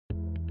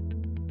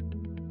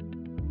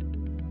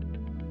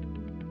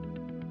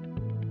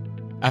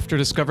After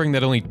discovering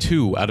that only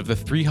 2 out of the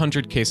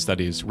 300 case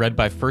studies read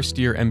by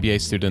first-year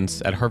MBA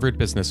students at Harvard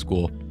Business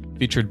School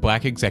featured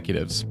Black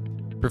executives,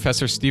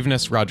 Professor Stephen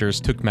S. Rogers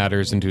took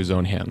matters into his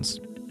own hands.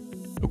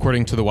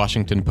 According to the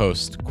Washington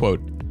Post, quote,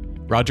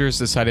 Rogers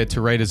decided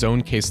to write his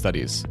own case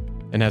studies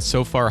and has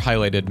so far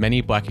highlighted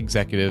many Black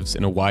executives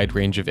in a wide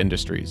range of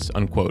industries,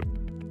 unquote.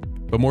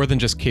 But more than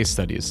just case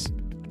studies,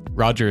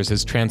 Rogers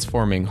is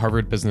transforming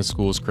Harvard Business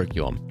School's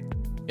curriculum.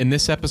 In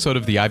this episode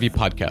of the Ivy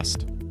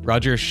Podcast,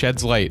 Rogers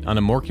sheds light on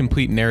a more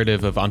complete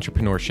narrative of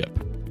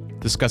entrepreneurship,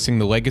 discussing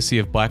the legacy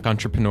of Black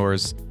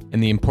entrepreneurs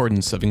and the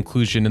importance of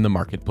inclusion in the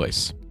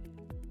marketplace.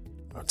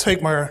 I'll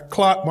take my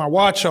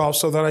watch off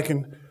so that I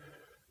can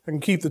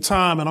keep the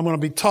time, and I'm going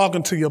to be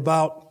talking to you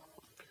about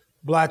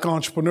Black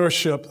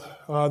entrepreneurship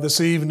this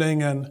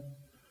evening. And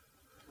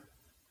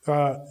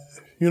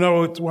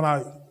when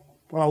I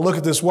look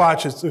at this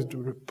watch,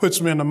 it puts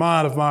me in the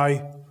mind of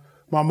my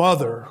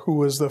mother, who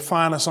was the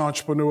finest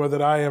entrepreneur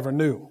that I ever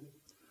knew.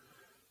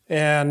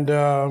 And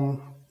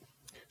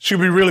she'll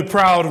be really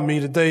proud of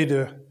me today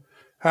to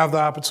have the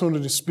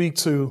opportunity to speak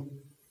to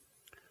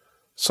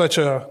such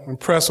an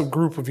impressive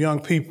group of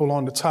young people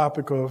on the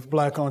topic of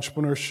Black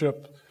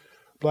entrepreneurship,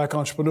 Black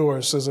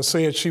entrepreneurs. As I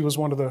said, she was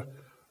one of the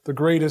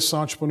greatest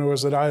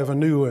entrepreneurs that I ever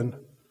knew, and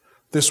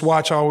this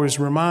watch always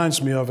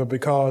reminds me of her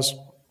because,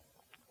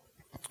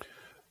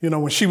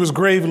 when she was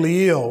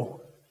gravely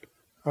ill,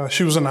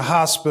 she was in the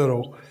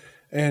hospital,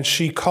 and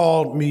she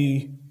called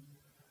me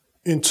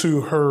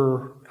into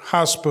her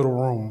hospital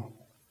room,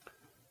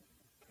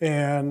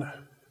 and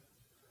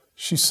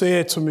she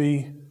said to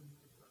me,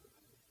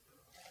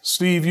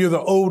 Steve, you're the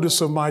oldest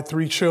of my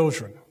 3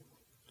 children.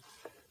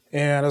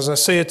 And as I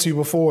said to you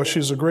before,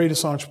 she's the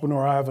greatest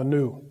entrepreneur I ever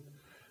knew.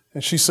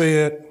 And she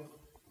said,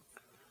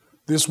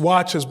 this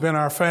watch has been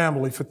our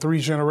family for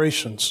 3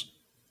 generations.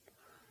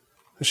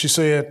 And she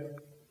said,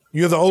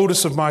 you're the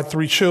oldest of my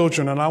 3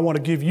 children, and I want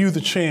to give you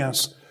the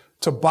chance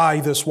to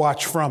buy this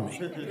watch from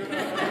me.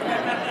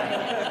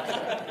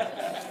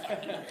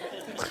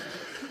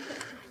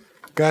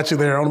 Got you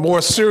there. On a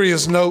more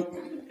serious note,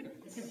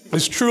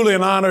 it's truly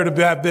an honor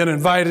to have been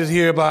invited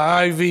here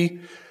by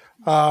Ivy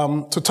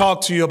to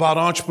talk to you about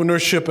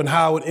entrepreneurship and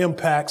how it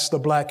impacts the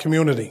Black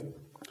community.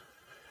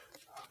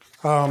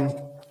 In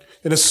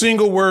a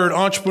single word,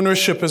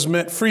 entrepreneurship has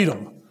meant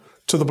freedom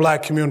to the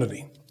Black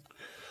community.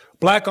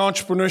 Black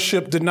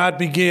entrepreneurship did not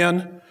begin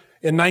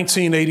in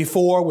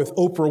 1984 with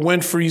Oprah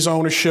Winfrey's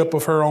ownership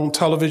of her own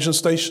television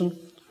station.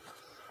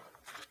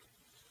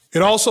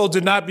 It also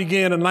did not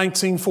begin in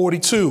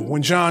 1942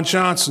 when John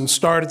Johnson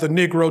started the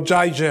Negro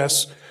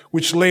Digest,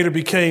 which later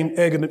became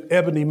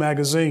Ebony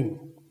Magazine.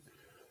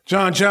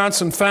 John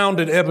Johnson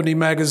founded Ebony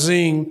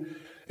Magazine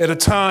at a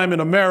time in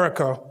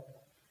America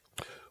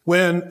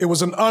when it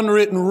was an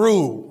unwritten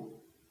rule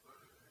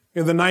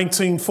in the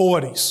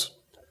 1940s.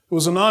 It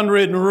was an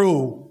unwritten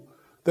rule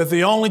that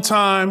the only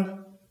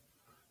time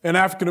an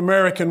African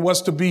American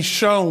was to be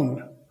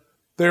shown,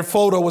 their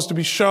photo was to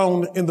be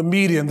shown in the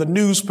media, in the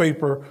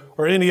newspaper,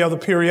 or any other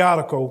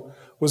periodical,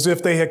 was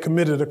if they had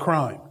committed a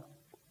crime.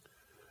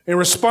 In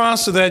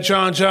response to that,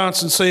 John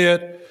Johnson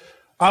said,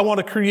 I want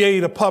to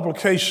create a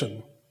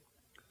publication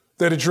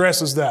that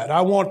addresses that.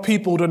 I want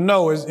people to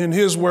know, in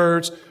his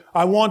words,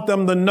 I want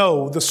them to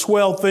know the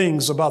swell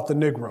things about the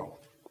Negro.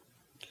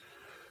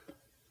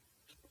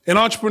 And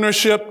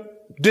entrepreneurship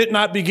did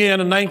not begin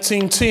in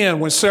 1910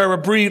 when Sarah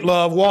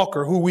Breedlove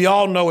Walker, who we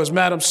all know as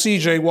Madam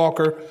C.J.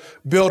 Walker,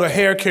 built a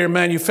hair care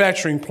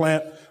manufacturing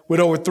plant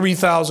with over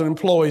 3,000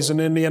 employees in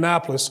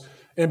Indianapolis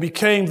and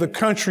became the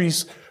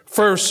country's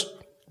first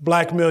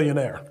Black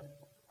millionaire.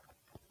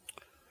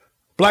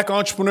 Black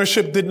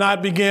entrepreneurship did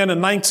not begin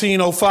in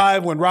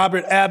 1905 when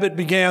Robert Abbott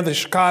began the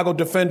Chicago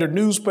Defender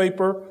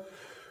newspaper,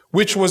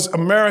 which was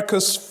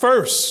America's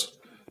first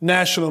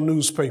national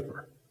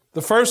newspaper.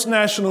 The first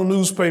national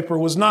newspaper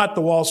was not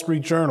the Wall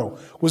Street Journal,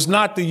 was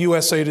not the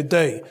USA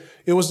Today.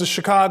 It was the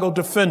Chicago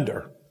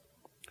Defender.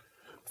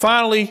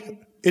 Finally,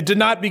 it did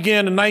not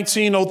begin in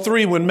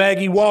 1903 when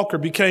Maggie Walker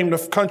became the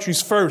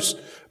country's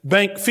first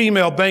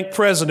female bank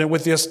president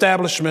with the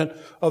establishment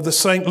of the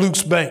St.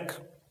 Luke's Bank.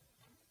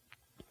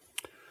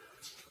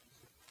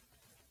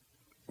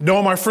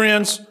 No, my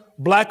friends,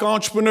 Black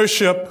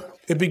entrepreneurship,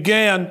 it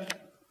began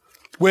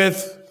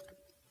with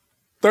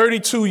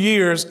 32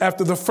 years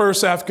after the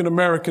first African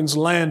Americans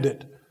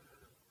landed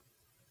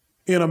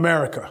in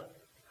America,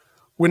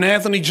 when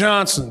Anthony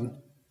Johnson,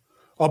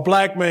 a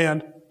Black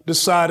man,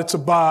 decided to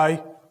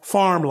buy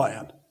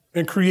farmland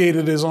and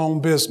created his own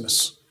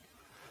business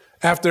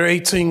after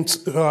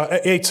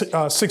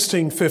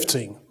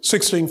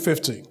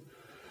 1615.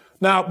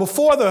 Now,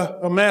 before the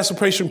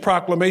Emancipation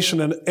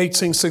Proclamation in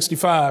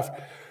 1865,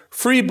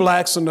 free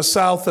Blacks in the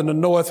South and the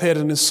North had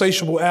an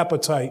insatiable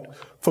appetite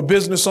for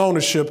business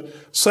ownership,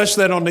 such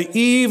that on the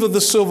eve of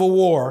the Civil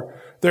War,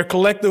 their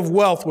collective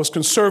wealth was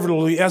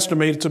conservatively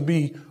estimated to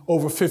be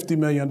over $50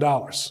 million.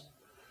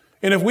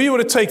 And if we were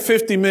to take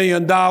 $50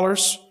 million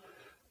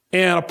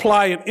and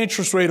apply an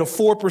interest rate of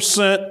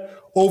 4%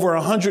 over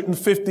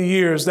 150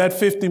 years, that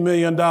 $50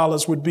 million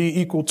would be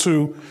equal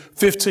to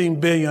 $15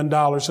 billion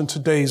in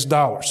today's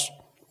dollars.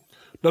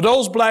 Now,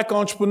 those black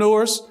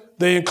entrepreneurs,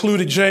 they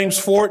included James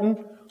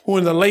Fortin, who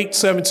in the late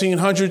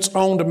 1700s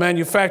owned a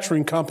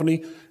manufacturing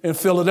company in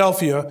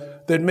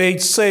Philadelphia that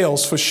made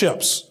sails for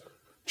ships.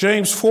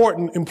 James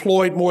Fortin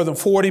employed more than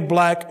 40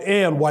 black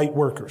and white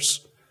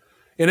workers.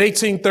 In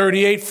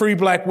 1838, free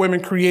black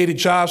women created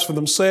jobs for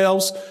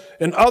themselves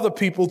and other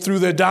people through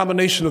their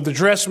domination of the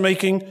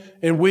dressmaking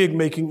and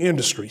wig-making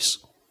industries.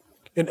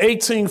 In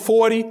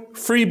 1840,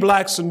 free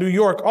blacks in New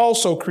York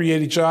also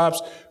created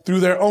jobs through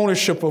their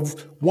ownership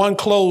of one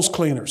clothes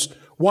cleaners,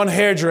 one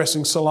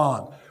hairdressing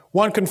salon,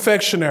 one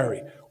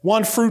confectionery,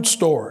 one fruit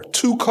store,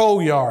 2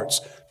 coal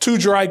yards, 2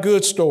 dry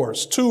goods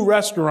stores, 2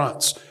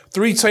 restaurants,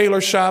 3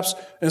 tailor shops,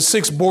 and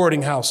 6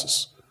 boarding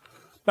houses.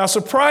 Now,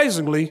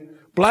 surprisingly,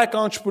 black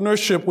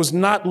entrepreneurship was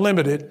not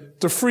limited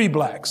to free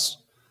blacks.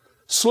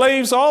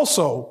 Slaves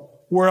also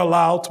were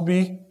allowed to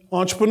be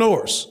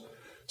entrepreneurs.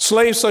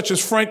 Slaves such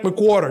as Frank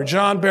McWhorter,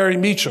 John Barry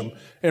Meacham,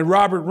 and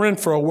Robert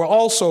Renfro were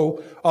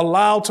also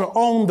allowed to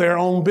own their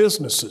own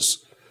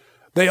businesses.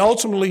 They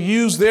ultimately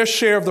used their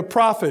share of the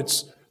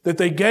profits that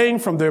they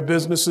gained from their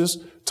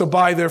businesses to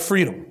buy their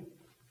freedom.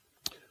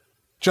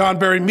 John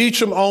Barry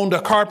Meacham owned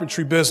a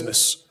carpentry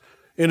business.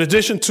 In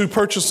addition to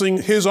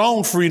purchasing his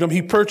own freedom,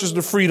 he purchased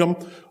the freedom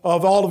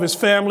of all of his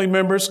family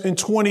members and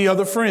 20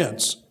 other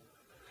friends.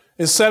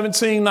 In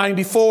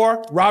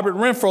 1794, Robert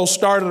Renfro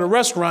started a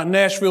restaurant in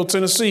Nashville,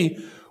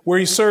 Tennessee, where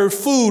he served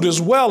food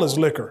as well as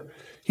liquor.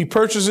 He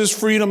purchased his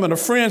freedom and a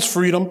friend's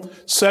freedom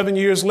 7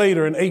 years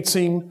later in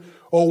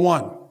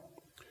 1801.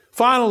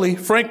 Finally,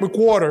 Frank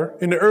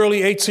McWhorter in the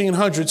early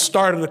 1800s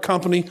started a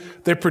company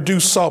that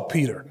produced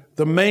saltpeter,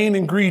 the main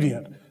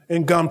ingredient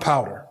in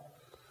gunpowder.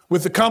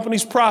 With the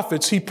company's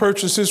profits, he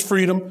purchased his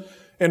freedom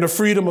and the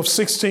freedom of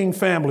 16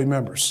 family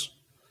members.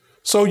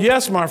 So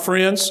yes, my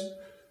friends,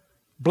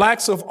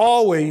 blacks have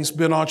always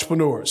been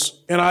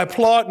entrepreneurs, and I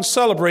applaud and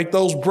celebrate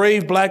those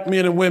brave black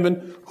men and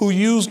women who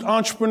used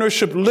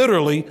entrepreneurship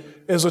literally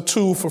as a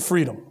tool for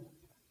freedom.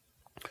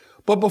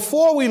 But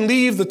before we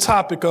leave the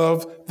topic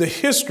of the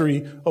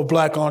history of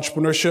black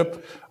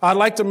entrepreneurship, I'd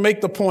like to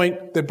make the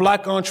point that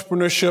black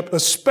entrepreneurship,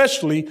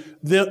 especially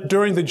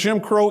during the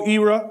Jim Crow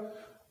era,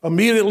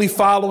 immediately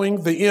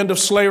following the end of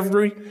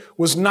slavery,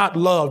 was not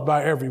loved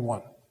by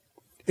everyone.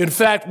 In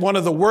fact, one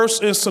of the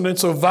worst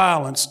incidents of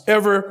violence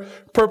ever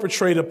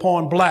perpetrated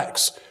upon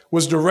blacks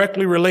was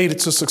directly related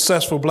to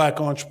successful black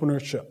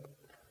entrepreneurship.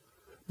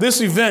 This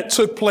event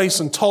took place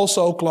in Tulsa,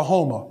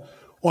 Oklahoma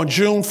on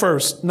June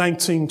 1st,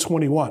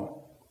 1921,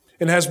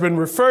 and has been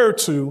referred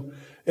to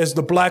as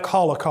the Black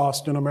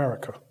Holocaust in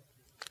America.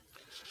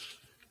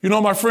 You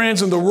know, my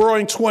friends, in the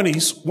Roaring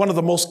 '20s, one of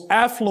the most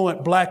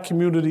affluent black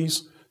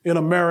communities in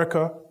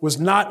America was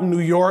not in New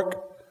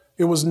York,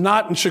 it was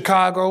not in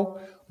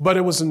Chicago, but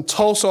it was in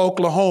Tulsa,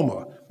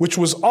 Oklahoma, which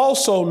was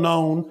also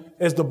known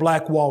as the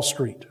Black Wall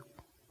Street.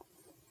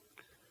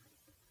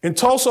 In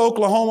Tulsa,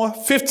 Oklahoma,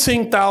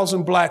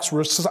 15,000 blacks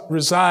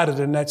resided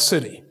in that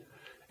city.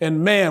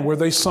 And man, were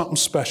they something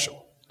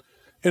special.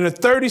 In a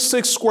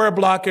 36 square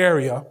block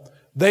area,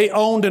 they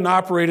owned and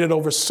operated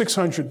over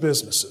 600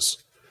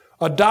 businesses.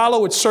 A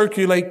dollar would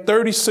circulate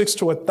 36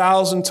 to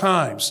 1,000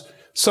 times,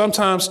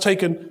 sometimes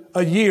taking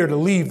a year to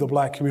leave the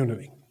black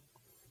community.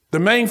 The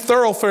main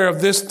thoroughfare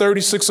of this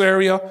 36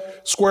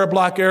 square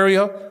block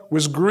area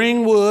was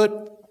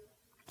Greenwood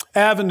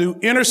Avenue,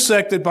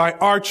 intersected by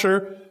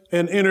Archer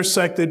and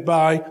intersected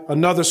by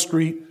another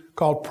street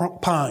called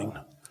Pine.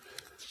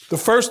 The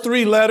first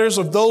 3 letters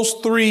of those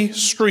 3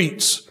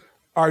 streets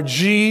are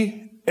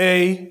G-A-P,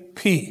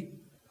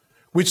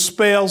 which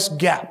spells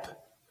Gap.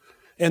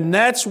 And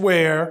that's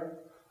where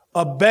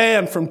a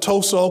band from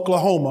Tulsa,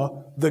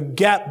 Oklahoma, the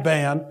Gap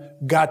Band,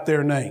 got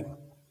their name.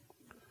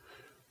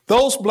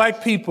 Those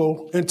black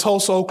people in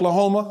Tulsa,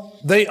 Oklahoma,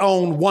 they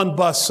owned 1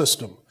 bus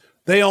system.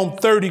 They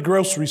owned 30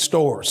 grocery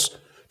stores,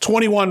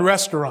 21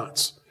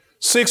 restaurants,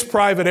 6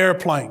 private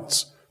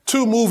airplanes,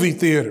 2 movie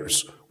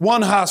theaters,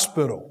 1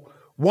 hospital,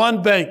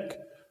 1 bank,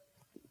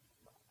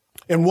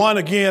 and 1,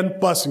 again,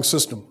 busing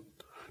system.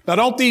 Now,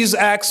 don't these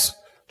acts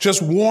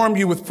just warm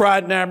you with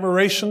pride and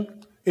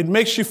admiration? It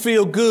makes you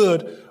feel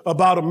good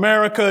about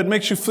America. It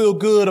makes you feel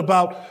good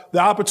about the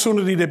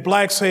opportunity that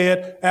blacks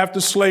had after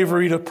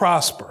slavery to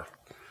prosper.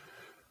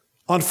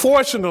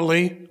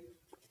 Unfortunately,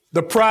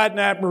 the pride and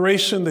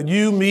admiration that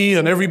you, me,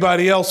 and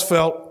everybody else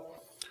felt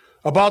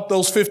about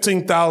those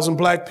 15,000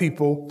 black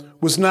people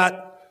was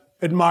not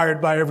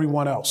admired by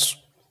everyone else.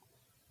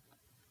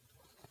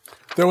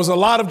 There was a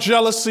lot of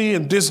jealousy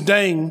and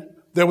disdain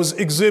that was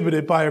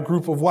exhibited by a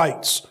group of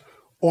whites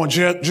on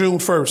June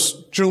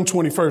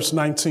 21st,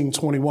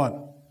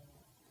 1921.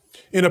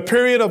 In a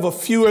period of a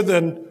fewer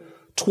than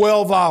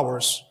 12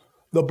 hours,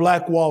 the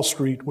Black Wall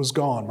Street was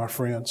gone, my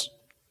friends.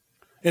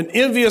 An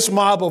envious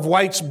mob of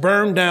whites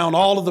burned down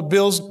all of the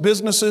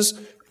businesses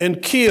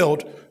and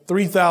killed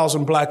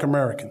 3,000 black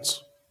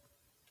Americans.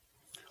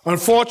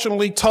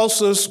 Unfortunately,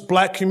 Tulsa's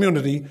black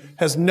community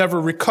has never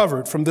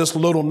recovered from this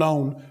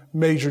little-known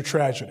major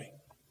tragedy.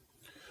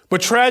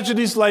 But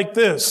tragedies like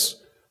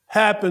this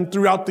happen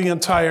throughout the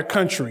entire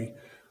country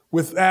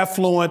with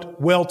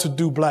affluent,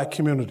 well-to-do black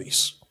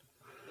communities.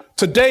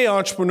 Today,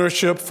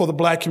 entrepreneurship for the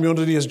black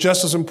community is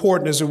just as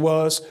important as it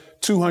was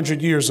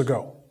 200 years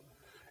ago.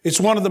 It's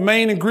one of the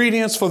main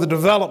ingredients for the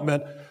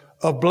development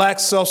of black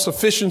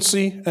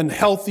self-sufficiency and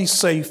healthy,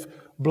 safe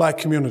black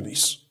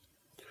communities.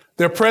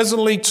 There are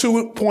presently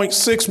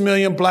 2.6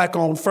 million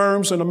black-owned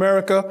firms in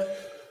America,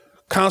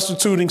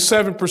 constituting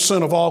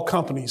 7% of all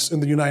companies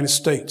in the United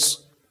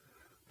States.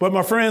 But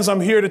my friends,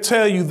 I'm here to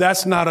tell you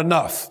that's not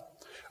enough.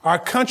 Our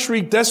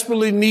country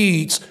desperately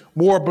needs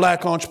more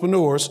black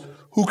entrepreneurs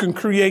who can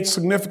create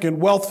significant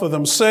wealth for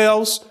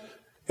themselves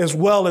as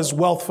well as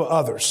wealth for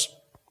others.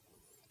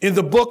 In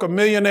the book, A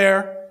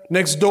Millionaire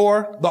Next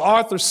Door, the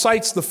author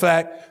cites the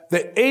fact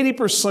that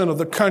 80% of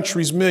the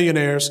country's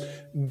millionaires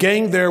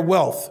gained their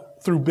wealth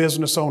through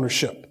business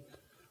ownership.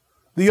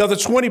 The other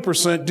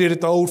 20% did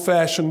it the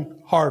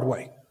old-fashioned hard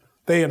way.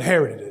 They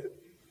inherited it,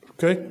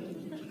 okay?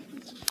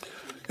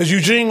 As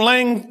Eugene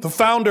Lang, the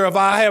founder of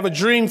I Have a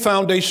Dream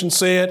Foundation,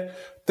 said,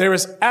 there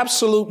is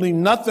absolutely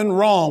nothing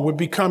wrong with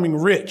becoming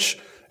rich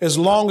as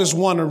long as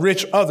one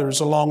enrich others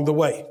along the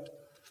way.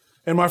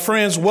 And my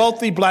friends,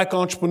 wealthy black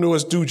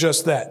entrepreneurs do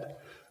just that.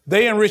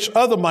 They enrich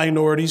other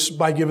minorities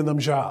by giving them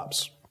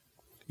jobs.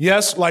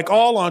 Yes, like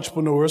all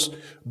entrepreneurs,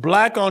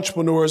 black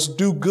entrepreneurs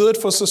do good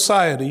for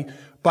society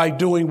by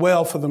doing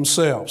well for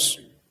themselves.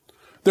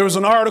 There was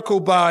an article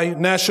by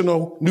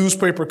national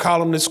newspaper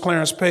columnist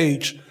Clarence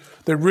Page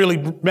that really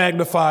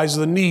magnifies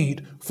the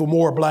need for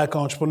more black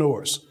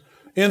entrepreneurs.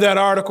 In that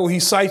article, he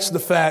cites the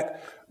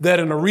fact that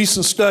in a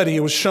recent study,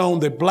 it was shown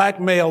that black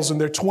males in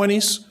their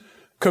 20s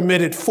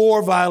committed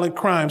 4 violent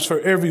crimes for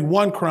every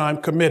 1 crime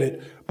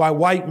committed by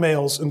white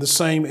males in the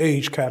same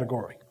age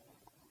category.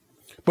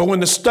 But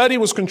when the study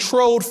was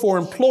controlled for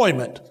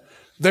employment,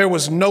 there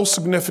was no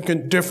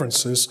significant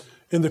differences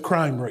in the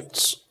crime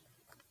rates.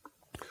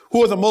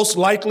 Who are the most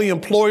likely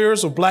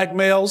employers of black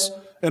males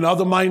and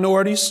other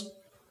minorities?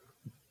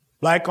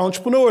 Black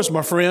entrepreneurs,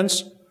 my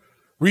friends.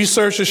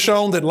 Research has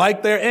shown that,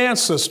 like their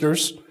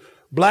ancestors,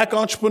 black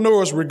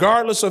entrepreneurs,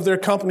 regardless of their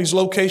company's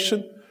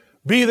location,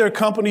 be their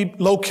company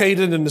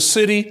located in the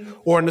city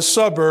or in the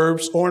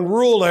suburbs or in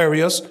rural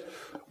areas,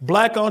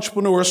 black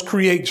entrepreneurs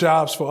create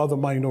jobs for other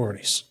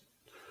minorities.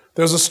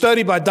 There's a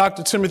study by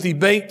Dr. Timothy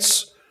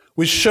Bates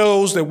which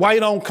shows that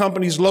white-owned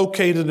companies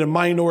located in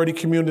minority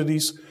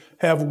communities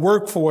have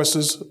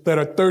workforces that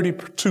are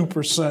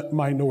 32%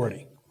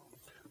 minority,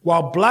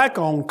 while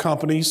black-owned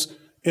companies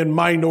in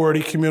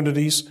minority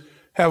communities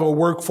have a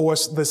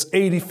workforce that's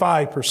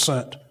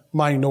 85%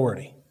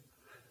 minority.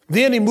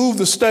 Then he moved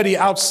the study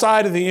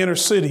outside of the inner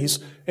cities,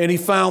 and he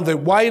found that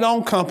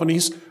white-owned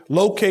companies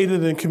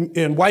located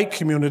in white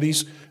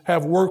communities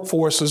have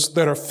workforces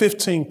that are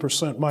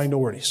 15%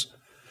 minorities.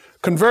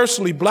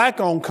 Conversely,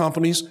 black-owned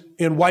companies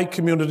in white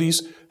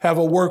communities have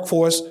a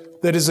workforce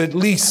that is at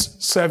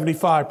least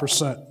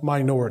 75%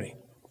 minority.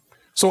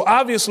 So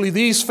obviously,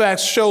 these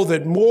facts show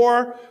that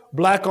more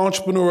black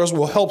entrepreneurs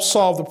will help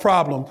solve the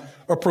problem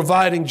of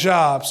providing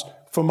jobs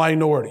for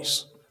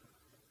minorities.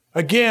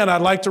 Again,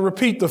 I'd like to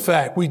repeat the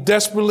fact we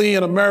desperately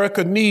in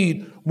America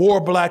need more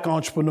black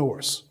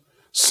entrepreneurs.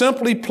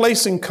 Simply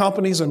placing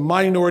companies in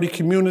minority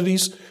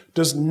communities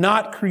does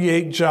not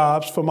create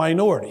jobs for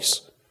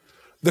minorities.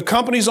 The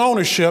company's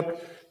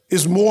ownership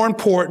is more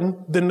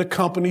important than the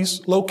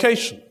company's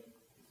location.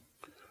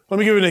 Let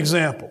me give you an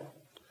example.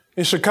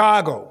 In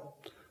Chicago,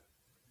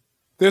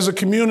 there's a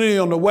community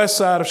on the west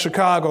side of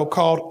Chicago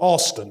called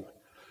Austin.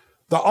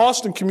 The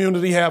Austin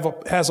community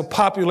has a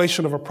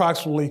population of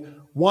approximately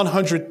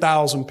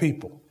 100,000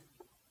 people.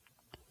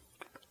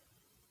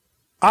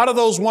 Out of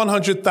those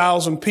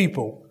 100,000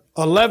 people,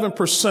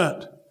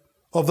 11%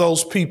 of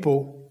those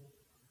people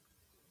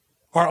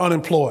are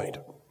unemployed.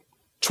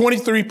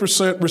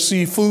 23%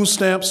 receive food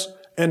stamps,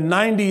 and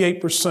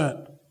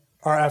 98%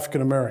 are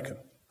African American.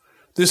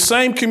 This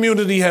same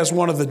community has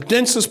one of the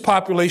densest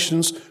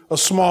populations of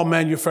small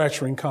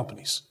manufacturing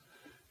companies.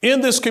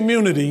 In this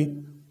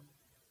community,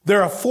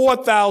 there are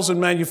 4,000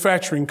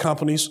 manufacturing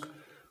companies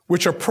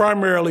which are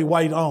primarily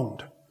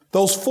white-owned.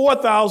 Those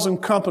 4,000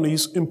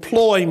 companies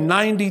employ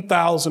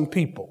 90,000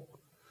 people.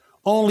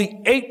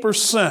 Only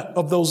 8%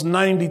 of those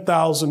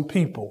 90,000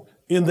 people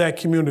in that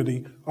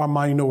community are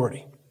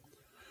minority.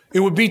 It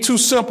would be too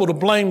simple to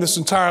blame this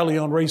entirely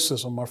on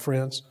racism, my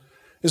friends.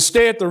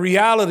 Instead, the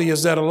reality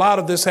is that a lot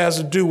of this has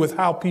to do with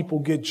how people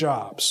get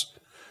jobs,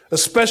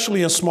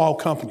 especially in small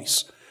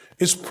companies.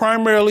 It's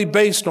primarily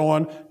based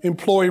on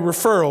employee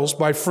referrals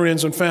by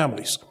friends and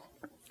families.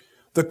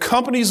 The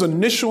company's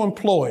initial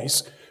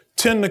employees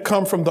tend to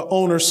come from the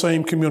owner's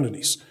same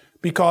communities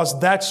because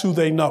that's who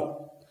they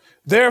know.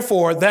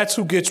 Therefore, that's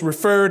who gets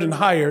referred and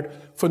hired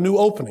for new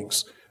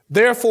openings.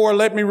 Therefore,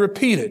 let me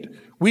repeat it.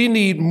 We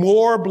need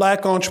more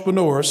black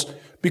entrepreneurs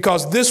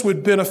because this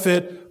would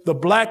benefit the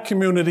black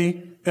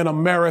community and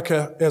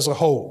America as a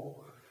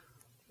whole.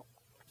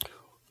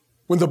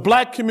 When the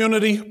black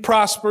community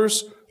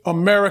prospers,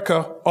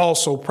 America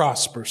also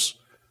prospers.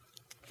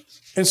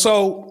 And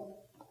so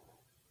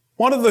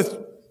One of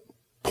the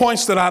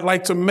points that I'd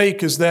like to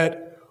make is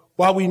that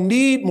while we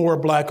need more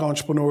black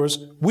entrepreneurs,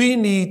 we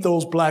need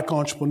those black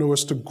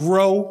entrepreneurs to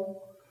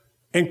grow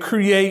and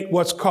create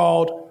what's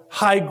called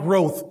high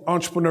growth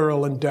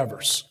entrepreneurial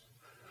endeavors.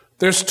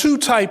 There's two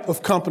types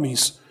of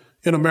companies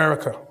in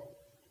America.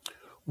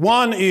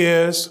 One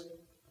is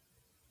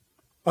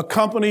a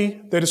company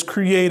that is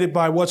created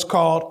by what's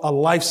called a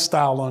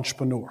lifestyle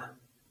entrepreneur.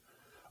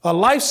 A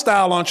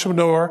lifestyle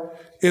entrepreneur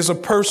is a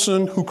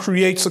person who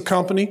creates a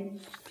company,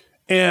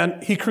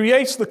 and he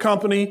creates the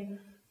company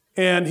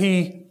and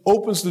he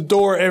opens the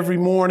door every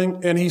morning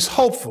and he's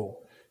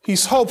hopeful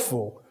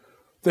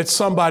that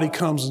somebody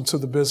comes into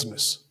the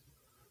business,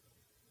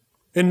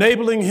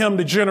 enabling him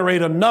to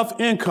generate enough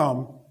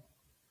income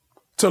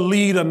to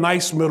lead a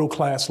nice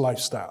middle-class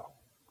lifestyle.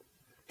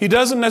 He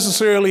doesn't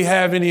necessarily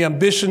have any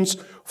ambitions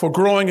for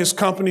growing his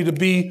company to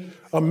be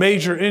a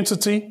major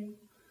entity.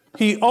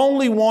 He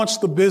only wants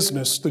the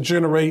business to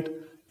generate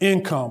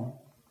income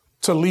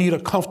to lead a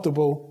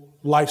comfortable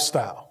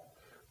lifestyle.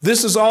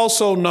 This is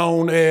also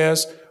known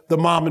as the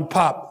mom and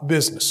pop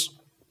business.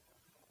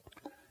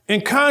 In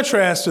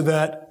contrast to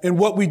that, and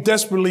what we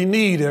desperately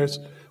need is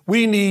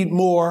we need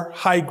more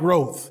high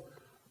growth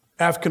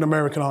African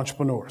American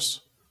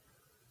entrepreneurs.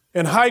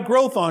 And high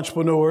growth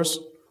entrepreneurs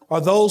are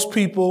those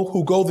people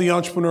who go the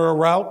entrepreneurial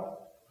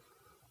route.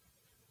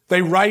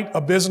 They write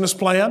a business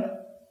plan.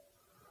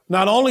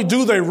 Not only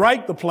do they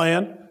write the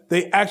plan,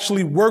 they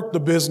actually work the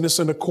business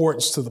in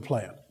accordance to the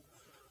plan.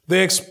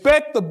 They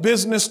expect the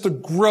business to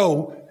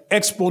grow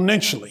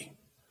exponentially,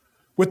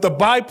 with the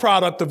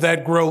byproduct of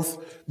that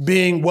growth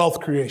being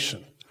wealth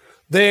creation.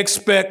 They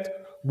expect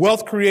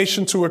wealth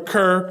creation to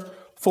occur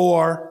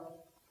for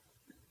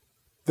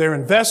their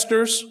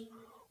investors,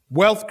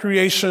 wealth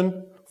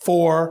creation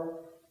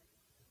for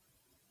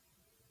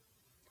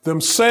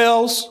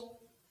themselves,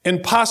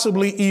 and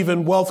possibly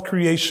even wealth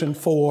creation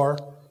for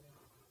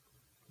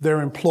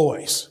their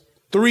employees.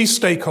 Three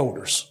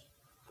stakeholders.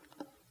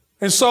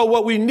 And so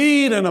what we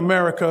need in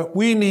America,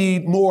 we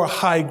need more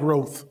high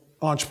growth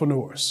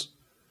entrepreneurs.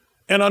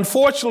 And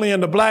unfortunately in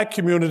the black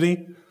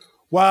community,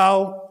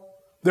 while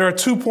there are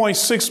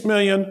 2.6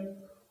 million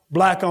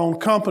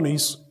black-owned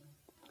companies,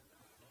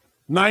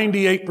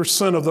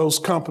 98% of those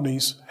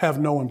companies have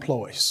no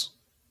employees.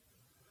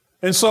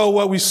 And so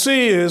what we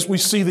see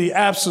the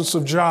absence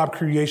of job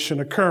creation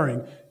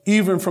occurring,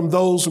 even from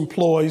those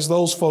employees,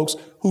 those folks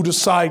who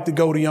decide to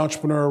go the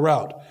entrepreneurial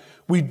route.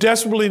 We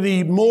desperately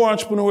need more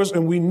entrepreneurs,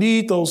 and we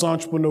need those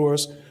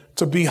entrepreneurs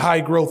to be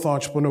high growth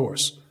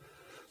entrepreneurs.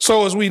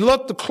 So as we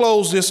look to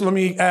close this, let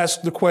me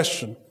ask the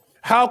question: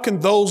 how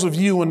can those of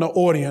you in the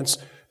audience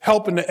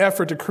help in the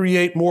effort to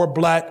create more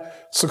black,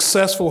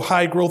 successful,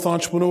 high growth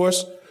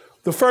entrepreneurs?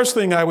 The first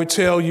thing I would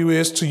tell you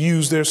is to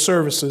use their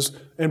services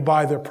and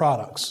buy their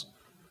products.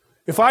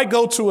 If I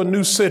go to a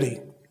new city,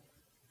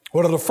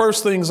 one of the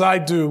first things I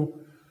do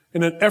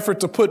in an effort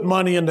to put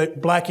money in the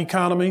black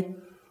economy,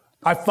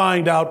 I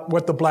find out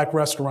what the black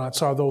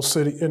restaurants are in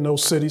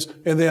those cities,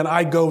 and then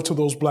I go to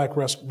those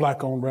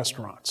black-owned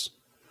restaurants.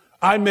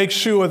 I make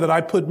sure that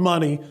I put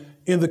money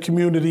in the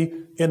community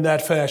in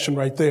that fashion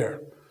right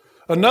there.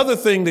 Another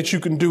thing that you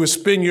can do is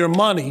spend your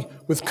money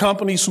with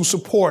companies who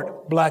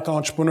support black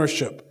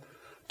entrepreneurship.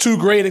 Two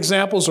great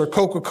examples are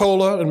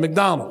Coca-Cola and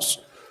McDonald's.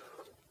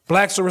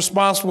 Blacks are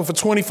responsible for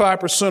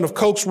 25% of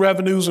Coke's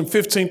revenues and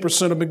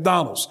 15% of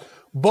McDonald's.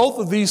 Both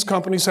of these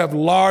companies have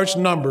large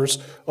numbers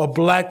of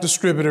black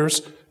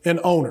distributors and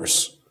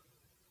owners.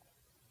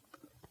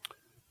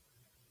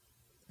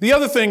 The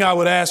other thing I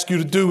would ask you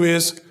to do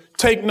is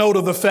take note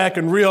of the fact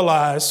and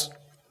realize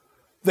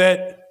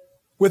that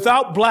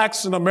without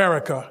blacks in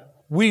America,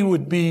 we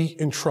would be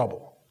in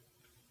trouble.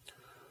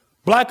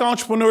 Black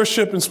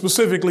entrepreneurship, and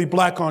specifically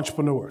black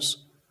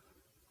entrepreneurs.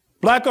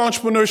 Black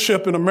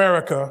entrepreneurship in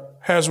America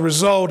has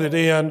resulted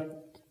in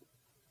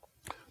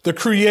the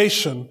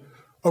creation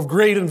of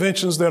great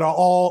inventions that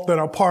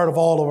are part of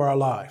all of our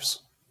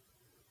lives.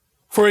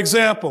 For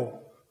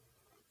example,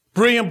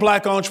 brilliant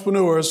black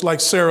entrepreneurs like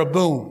Sarah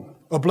Boone,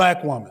 a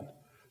black woman.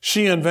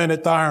 She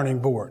invented the ironing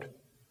board.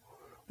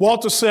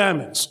 Walter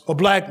Sammons, a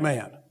black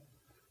man.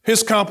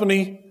 His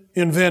company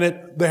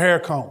invented the hair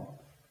comb.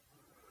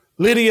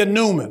 Lydia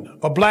Newman,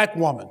 a black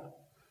woman.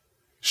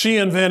 She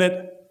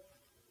invented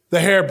the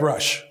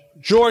hairbrush.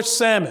 George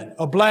Salmon,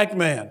 a black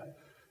man.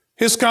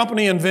 His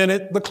company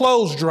invented the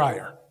clothes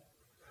dryer.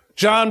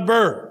 John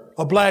Burr,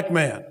 a black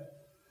man.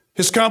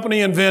 His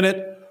company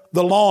invented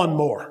the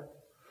lawnmower.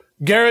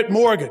 Garrett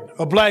Morgan,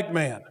 a black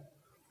man.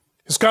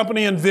 His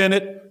company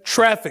invented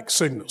traffic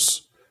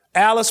signals.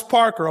 Alice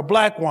Parker, a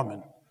black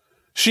woman.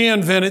 She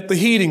invented the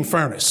heating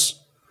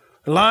furnace.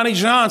 Lonnie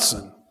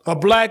Johnson, a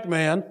black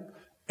man,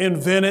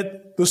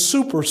 invented the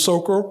super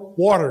soaker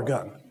water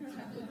gun.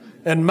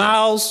 And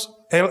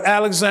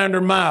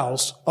Alexander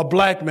Miles, a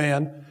black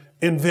man,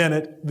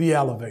 invented the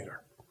elevator.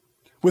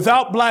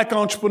 Without black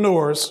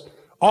entrepreneurs,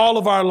 all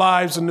of our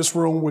lives in this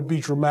room would be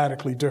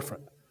dramatically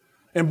different.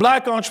 And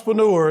black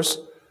entrepreneurs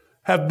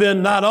have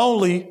been not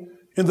only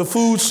in the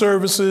food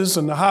services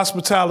and the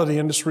hospitality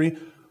industry,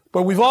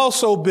 but we've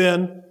also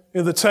been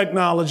in the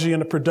technology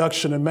and the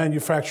production and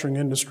manufacturing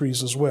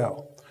industries as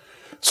well.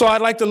 So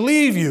I'd like to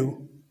leave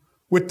you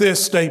with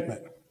this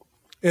statement,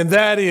 and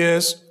that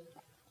is,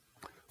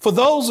 for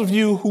those of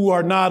you who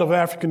are not of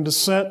African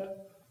descent,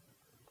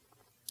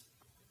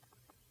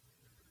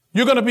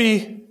 you're going to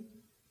be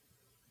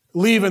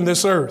leaving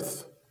this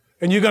earth,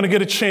 and you're going to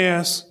get a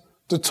chance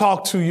to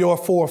talk to your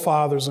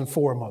forefathers and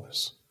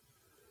foremothers.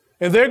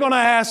 And they're going to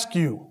ask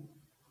you,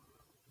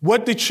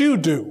 what did you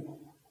do?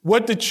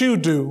 What did you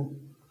do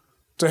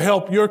to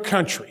help your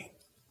country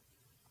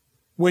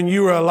when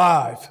you were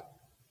alive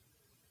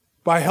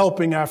by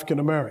helping African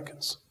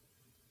Americans?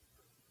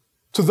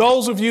 To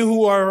those of you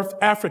who are of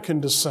African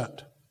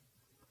descent,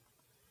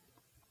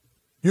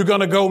 you're going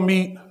to go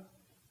meet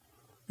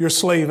your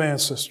slave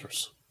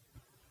ancestors.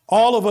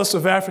 All of us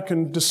of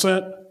African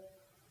descent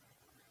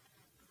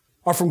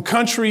are from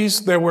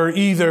countries that were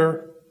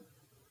either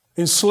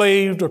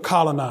enslaved or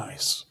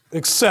colonized,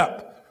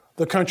 except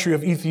the country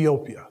of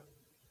Ethiopia.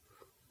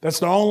 That's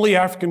the only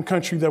African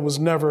country that was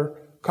never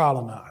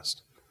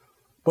colonized.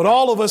 But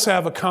all of us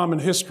have a common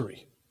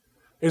history,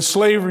 and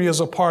slavery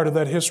is a part of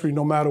that history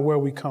no matter where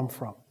we come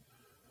from.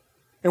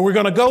 And we're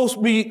going to go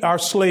meet our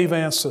slave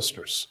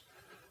ancestors,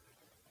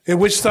 at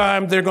which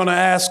time they're going to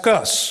ask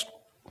us,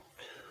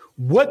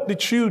 what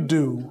did you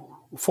do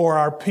for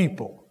our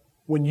people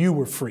when you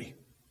were free?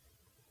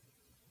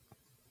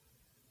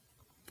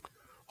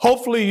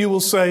 Hopefully you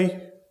will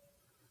say,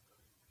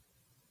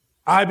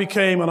 I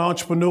became an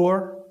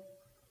entrepreneur.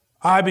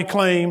 I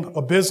became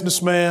a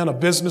businessman, a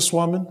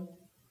businesswoman.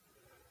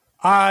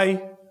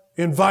 I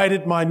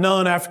invited my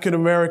non-African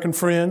American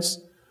friends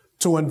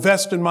to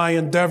invest in my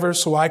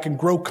endeavors so I can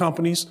grow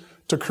companies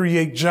to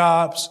create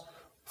jobs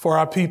for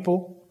our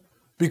people,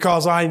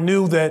 because I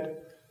knew that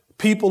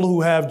people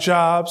who have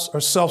jobs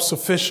are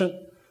self-sufficient,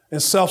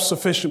 and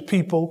self-sufficient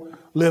people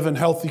live in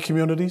healthy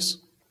communities.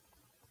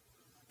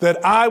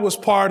 That I was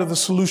part of the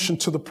solution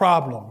to the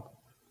problem.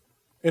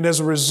 And as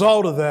a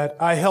result of that,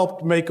 I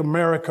helped make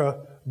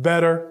America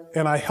better,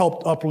 and I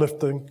helped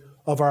uplifting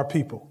of our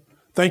people.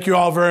 Thank you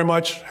all very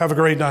much. Have a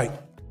great night.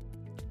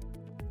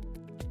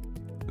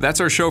 That's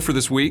our show for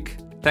this week.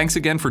 Thanks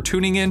again for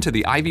tuning in to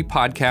the Ivy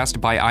Podcast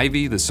by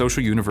Ivy, the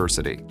Social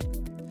University.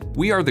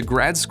 We are the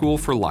Grad School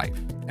for Life,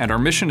 and our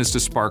mission is to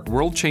spark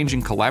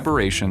world-changing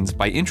collaborations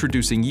by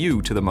introducing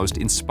you to the most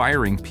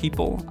inspiring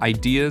people,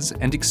 ideas,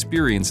 and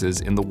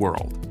experiences in the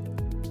world.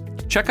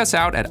 Check us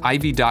out at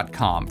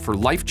ivy.com for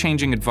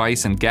life-changing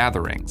advice and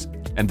gatherings,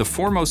 and the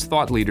foremost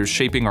thought leaders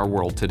shaping our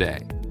world today.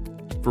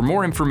 For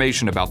more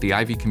information about the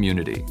Ivy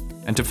community,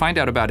 and to find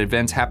out about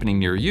events happening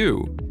near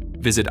you,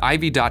 visit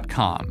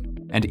ivy.com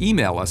and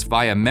email us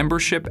via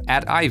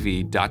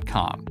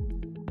membership@ivy.com.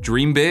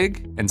 Dream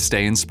big and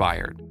stay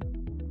inspired.